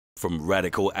From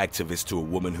radical activist to a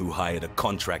woman who hired a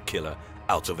contract killer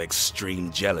out of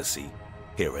extreme jealousy,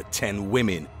 here are 10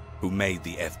 women who made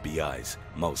the FBI's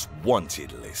most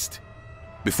wanted list.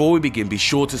 Before we begin, be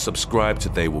sure to subscribe to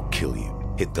They Will Kill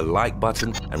You. Hit the like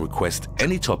button and request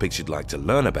any topics you'd like to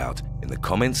learn about in the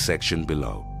comments section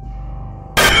below.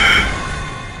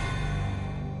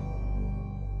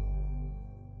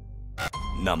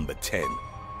 Number 10.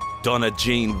 Donna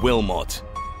Jean Willmott.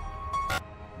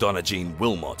 Donna Jean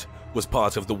Willmott was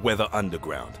part of the Weather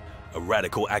Underground, a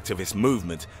radical activist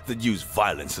movement that used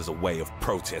violence as a way of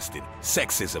protesting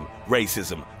sexism,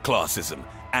 racism, classism,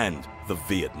 and the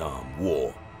Vietnam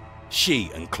War.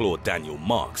 She and Claude Daniel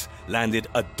Marks landed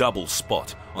a double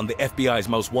spot on the FBI's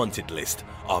most wanted list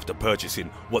after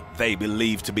purchasing what they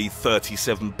believed to be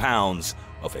 37 pounds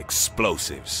of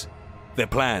explosives. Their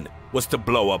plan was to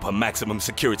blow up a maximum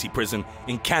security prison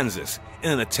in Kansas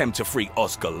in an attempt to free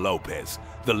Oscar Lopez,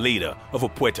 the leader of a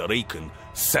Puerto Rican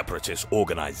separatist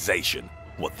organization.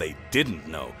 What they didn't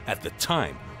know at the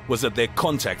time was that their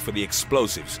contact for the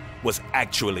explosives was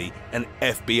actually an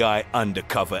FBI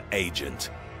undercover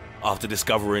agent. After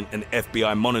discovering an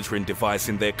FBI monitoring device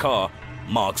in their car,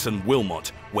 Marks and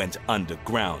Willmott went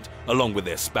underground along with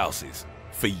their spouses.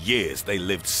 For years, they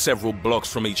lived several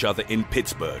blocks from each other in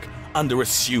Pittsburgh under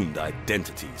assumed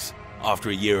identities.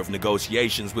 After a year of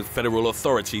negotiations with federal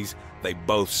authorities, they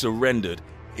both surrendered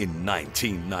in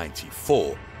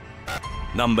 1994.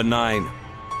 Number 9.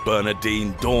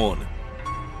 Bernardine Dorhn.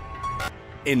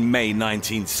 In May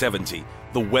 1970,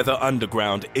 the Weather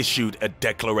Underground issued a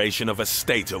declaration of a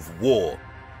state of war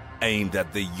aimed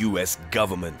at the US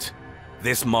government.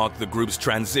 This marked the group's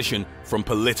transition from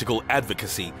political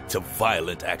advocacy to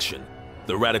violent action.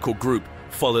 The radical group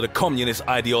followed a communist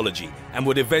ideology and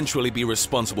would eventually be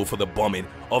responsible for the bombing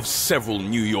of several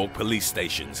New York police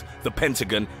stations, the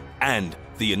Pentagon, and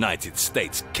the United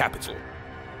States Capitol.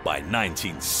 By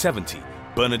 1970,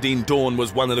 Bernardine Dorhn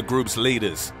was one of the group's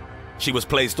leaders. She was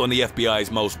placed on the FBI's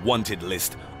most wanted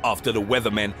list after the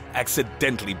Weathermen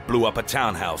accidentally blew up a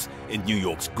townhouse in New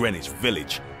York's Greenwich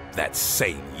Village that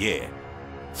same year.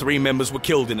 3 members were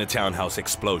killed in a townhouse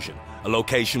explosion, a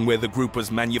location where the group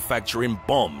was manufacturing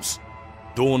bombs.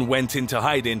 Dorhn went into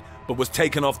hiding but was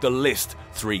taken off the list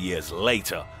 3 years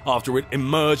later after it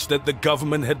emerged that the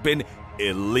government had been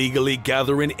illegally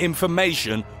gathering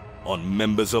information on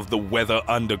members of the Weather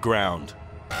Underground.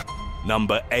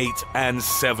 Number 8 and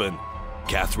 7.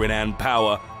 Catherine Ann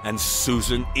Power and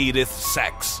Susan Edith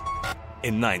Sachs.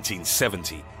 In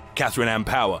 1970, Catherine Ann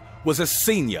Power was a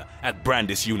senior at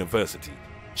Brandeis University.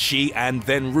 She and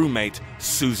then roommate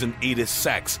Susan Edith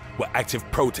Sachs were active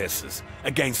protesters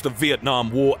against the Vietnam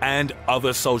War and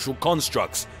other social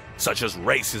constructs such as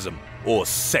racism or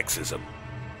sexism.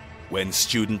 When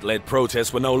student-led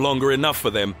protests were no longer enough for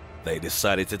them, they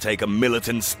decided to take a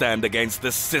militant stand against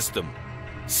the system.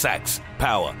 Sachs,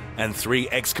 Power, and 3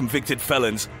 ex-convicted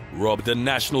felons robbed a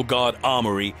National Guard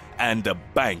armory and a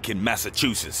bank in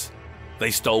Massachusetts.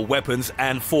 They stole weapons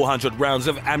and 400 rounds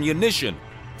of ammunition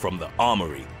from the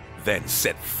armory, then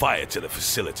set fire to the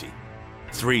facility.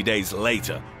 3 days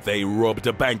later, they robbed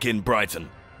a bank in Brighton.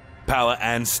 Power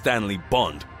and Stanley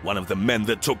Bond, one of the men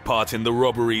that took part in the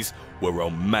robberies, were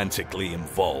romantically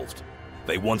involved.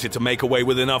 They wanted to make away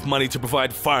with enough money to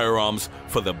provide firearms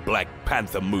for the Black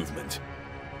Panther movement.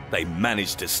 They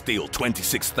managed to steal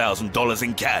 $26,000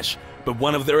 in cash, but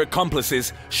one of their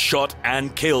accomplices shot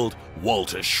and killed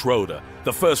Walter Schroeder,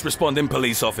 the first responding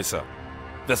police officer.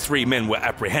 The 3 men were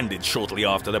apprehended shortly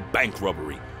after the bank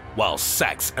robbery, while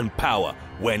Sachs and Power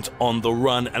went on the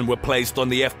run and were placed on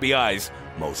the FBI's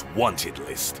most wanted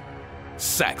list.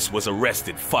 Sachs was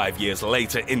arrested 5 years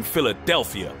later in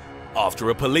Philadelphia after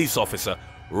a police officer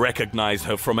recognized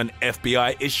her from an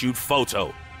FBI-issued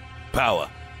photo. Power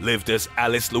lived as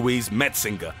Alice Louise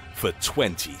Metzinger for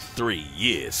 23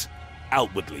 years.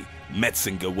 Outwardly,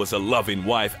 Metzinger was a loving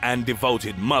wife and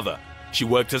devoted mother. She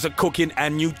worked as a cooking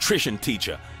and nutrition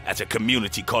teacher at a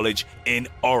community college in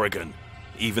Oregon.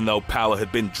 Even though Power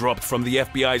had been dropped from the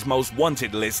FBI's most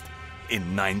wanted list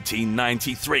in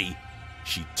 1993,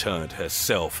 she turned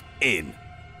herself in.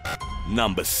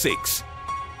 Number 6.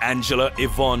 Angela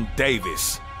Yvonne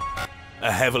Davis.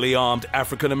 A heavily armed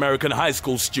African-American high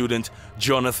school student,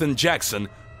 Jonathan Jackson,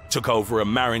 took over a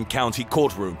Marin County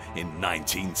courtroom in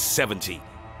 1970.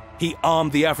 He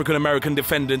armed the African-American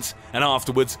defendants, and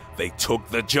afterwards they took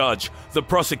the judge, the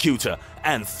prosecutor,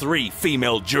 and 3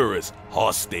 female jurors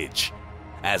hostage.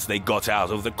 As they got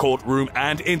out of the courtroom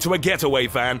and into a getaway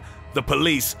van, the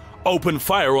police opened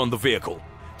fire on the vehicle.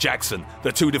 Jackson,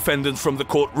 the 2 defendants from the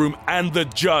courtroom, and the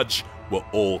judge were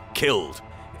all killed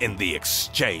in the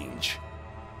exchange.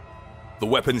 The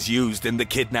weapons used in the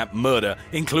kidnap murder,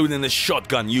 including the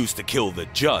shotgun used to kill the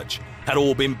judge, had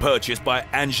all been purchased by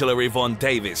Angela Yvonne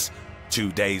Davis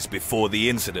 2 days before the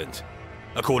incident.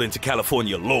 According to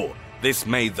California law, this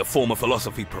made the former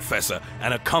philosophy professor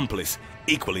an accomplice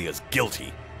equally as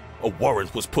guilty. A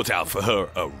warrant was put out for her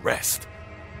arrest.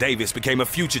 Davis became a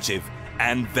fugitive,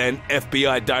 and then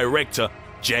FBI Director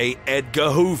J. Edgar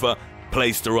Hoover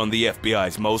placed her on the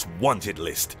FBI's most wanted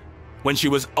list. When she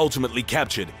was ultimately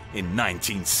captured in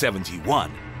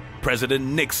 1971, President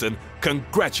Nixon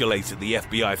congratulated the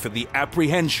FBI for the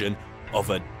apprehension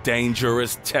of a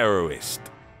dangerous terrorist.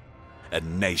 A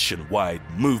nationwide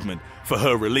movement for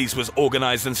her release was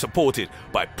organized and supported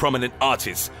by prominent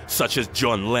artists such as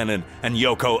John Lennon and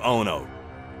Yoko Ono.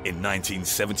 In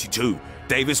 1972,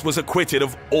 Davis was acquitted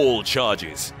of all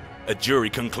charges. A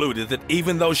jury concluded that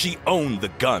even though she owned the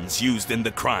guns used in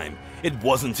the crime, it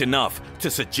wasn't enough to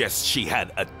suggest she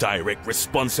had a direct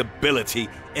responsibility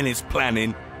in its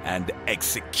planning and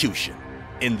execution.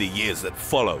 In the years that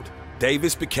followed,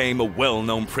 Davis became a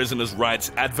well-known prisoners'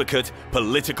 rights advocate,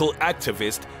 political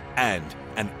activist, and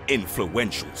an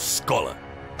influential scholar.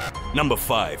 Number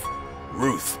 5.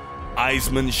 Ruth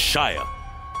Eisemann-Schier.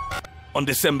 On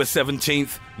December 17,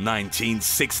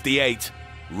 1968,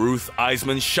 Ruth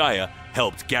Eisemann-Schier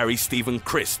helped Gary Stephen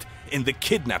Christ in the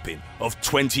kidnapping of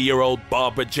 20-year-old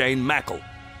Barbara Jane Mackle.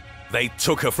 They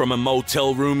took her from a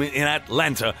motel room in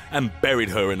Atlanta and buried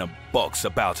her in a box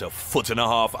about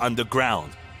 1.5 feet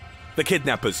underground. The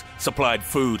kidnappers supplied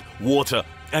food, water,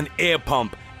 an air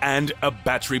pump, and a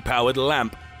battery-powered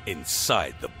lamp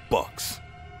inside the box.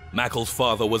 Mackle's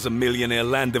father was a millionaire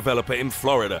land developer in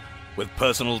Florida with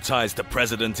personal ties to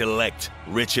President-elect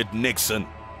Richard Nixon.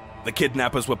 The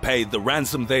kidnappers were paid the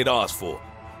ransom they'd asked for,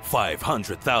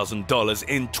 $500,000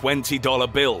 in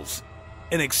 $20 bills.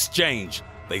 In exchange,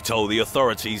 they told the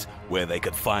authorities where they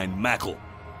could find Mackle.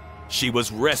 She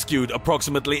was rescued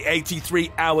approximately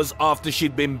 83 hours after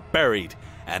she'd been buried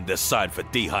and died for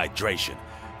dehydration,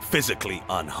 physically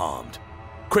unharmed.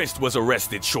 Christ was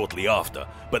arrested shortly after,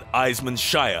 but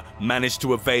Eisemann-Schier managed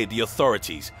to evade the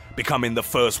authorities, becoming the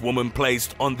first woman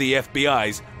placed on the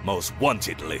FBI's most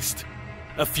wanted list.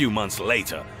 A few months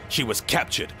later, she was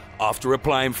captured after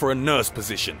applying for a nurse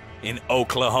position in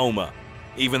Oklahoma.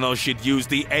 Even though she'd used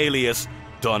the alias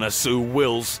Donna Sue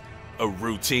Wills, a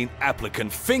routine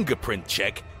applicant fingerprint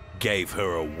check gave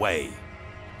her away.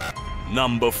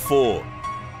 Number 4.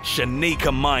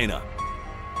 Shanika Minor.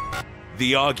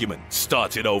 The argument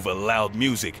started over loud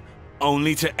music,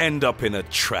 only to end up in a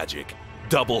tragic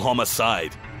double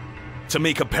homicide.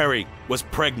 Tamika Perry was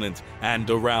pregnant and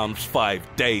around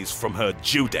 5 days from her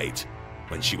due date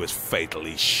when she was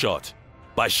fatally shot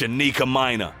by Shanika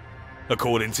Minor.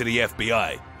 According to the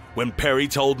FBI, when Perry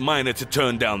told Minor to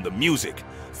turn down the music,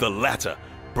 the latter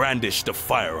brandished a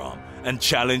firearm and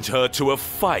challenged her to a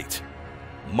fight.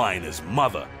 Minor's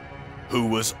mother, who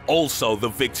was also the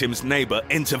victim's neighbor,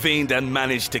 intervened and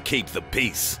managed to keep the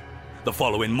peace. The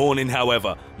following morning,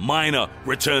 however, Minor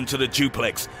returned to the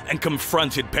duplex and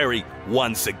confronted Perry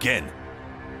once again.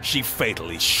 She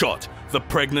fatally shot the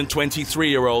pregnant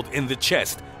 23-year-old in the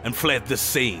chest and fled the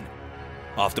scene.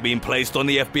 After being placed on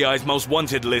the FBI's most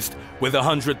wanted list with a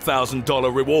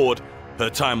 $100,000 reward, her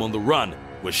time on the run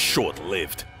was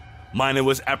short-lived. Minor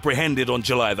was apprehended on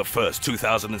July 1,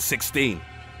 2016,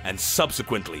 and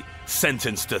subsequently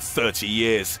sentenced to 30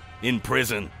 years in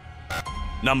prison.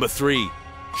 Number 3.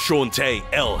 Shawntae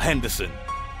L. Henderson.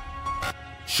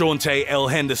 Shawntae L.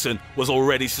 Henderson was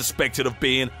already suspected of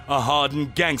being a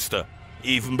hardened gangster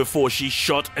even before she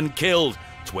shot and killed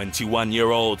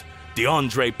 21-year-old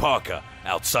DeAndre Parker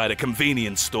outside a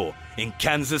convenience store in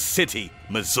Kansas City,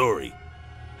 Missouri.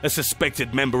 A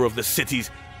suspected member of the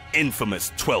city's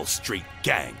infamous 12th Street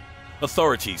gang.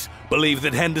 Authorities believe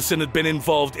that Henderson had been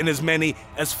involved in as many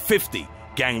as 50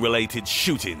 gang-related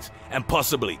shootings and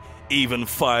possibly even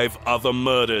 5 other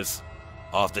murders.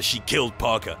 After she killed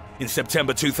Parker in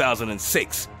September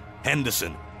 2006,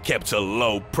 Henderson kept a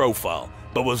low profile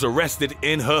but was arrested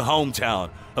in her hometown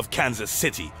of Kansas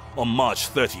City on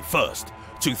March 31st,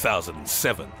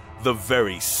 2007, the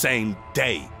very same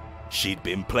day she'd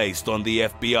been placed on the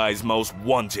FBI's most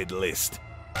wanted list.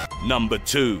 Number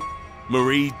 2.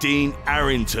 Marie Dean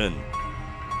Arrington.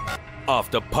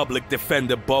 After public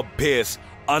defender Bob Pierce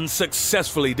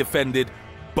unsuccessfully defended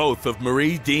both of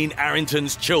Marie Dean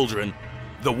Arrington's children,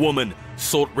 the woman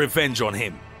sought revenge on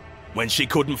him. When she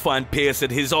couldn't find Pierce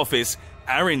at his office,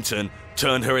 Arrington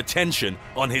turned her attention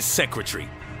on his secretary,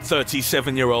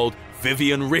 37-year-old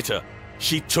Vivian Ritter.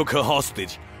 She took her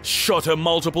hostage, shot her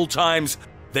multiple times,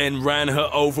 then ran her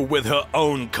over with her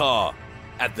own car.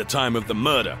 At the time of the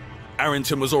murder,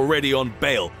 Arrington was already on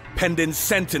bail, pending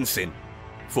sentencing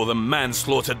for the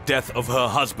manslaughter death of her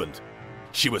husband.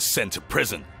 She was sent to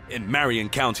prison in Marion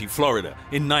County, Florida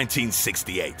in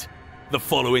 1968. The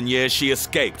following year, she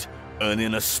escaped,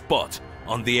 earning a spot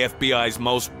on the FBI's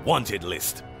most wanted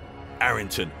list.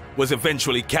 Arrington was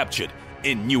eventually captured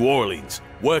in New Orleans,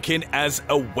 working as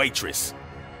a waitress.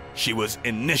 She was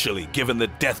initially given the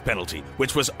death penalty,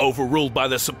 which was overruled by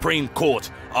the Supreme Court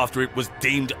after it was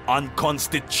deemed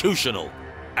unconstitutional.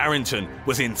 Arrington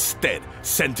was instead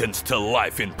sentenced to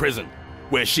life in prison,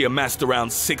 where she amassed around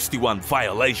 61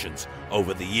 violations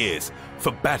over the years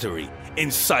for battery,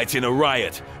 inciting a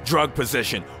riot, drug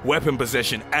possession, weapon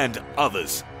possession, and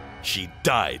others. She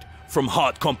died from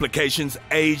heart complications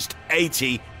aged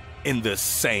 80 in the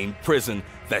same prison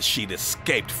that she'd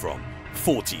escaped from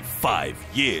 45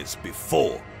 years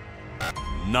before.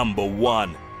 Number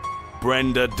 1.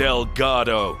 Brenda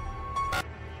Delgado.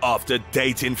 After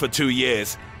dating for 2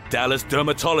 years, Dallas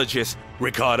dermatologist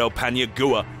Ricardo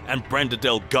Paniagua and Brenda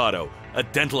Delgado, a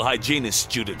dental hygienist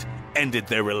student, ended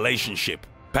their relationship.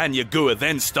 Paniagua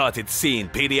then started seeing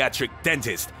pediatric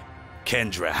dentist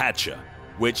Kendra Hatcher,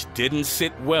 which didn't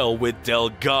sit well with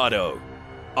Delgado.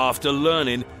 After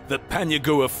learning that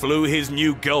Paniagua flew his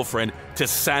new girlfriend to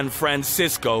San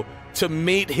Francisco to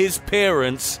meet his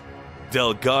parents,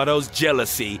 Delgado's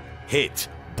jealousy hit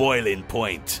boiling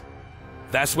point.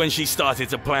 That's when she started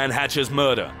to plan Hatcher's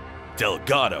murder.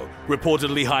 Delgado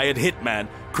reportedly hired hitman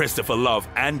Christopher Love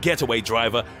and getaway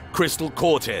driver Crystal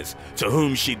Cortez, to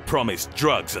whom she'd promised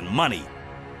drugs and money.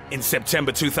 In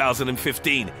September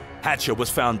 2015, Hatcher was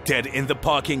found dead in the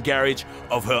parking garage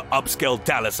of her upscale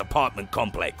Dallas apartment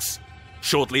complex.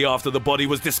 Shortly after the body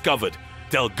was discovered,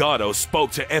 Delgado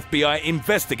spoke to FBI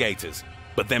investigators,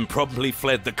 but then promptly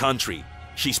fled the country.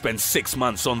 She spent 6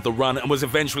 months on the run and was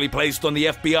eventually placed on the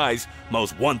FBI's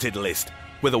most wanted list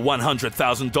with a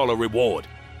 $100,000 reward.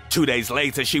 2 days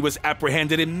later, she was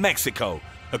apprehended in Mexico.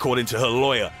 According to her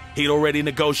lawyer, he'd already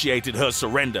negotiated her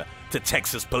surrender to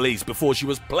Texas police before she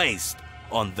was placed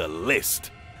on the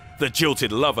list. The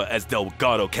jilted lover, as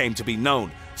Delgado came to be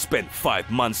known, spent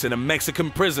 5 months in a Mexican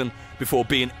prison before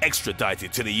being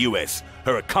extradited to the US.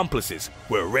 Her accomplices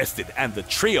were arrested and the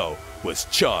trio was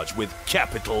charged with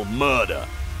capital murder.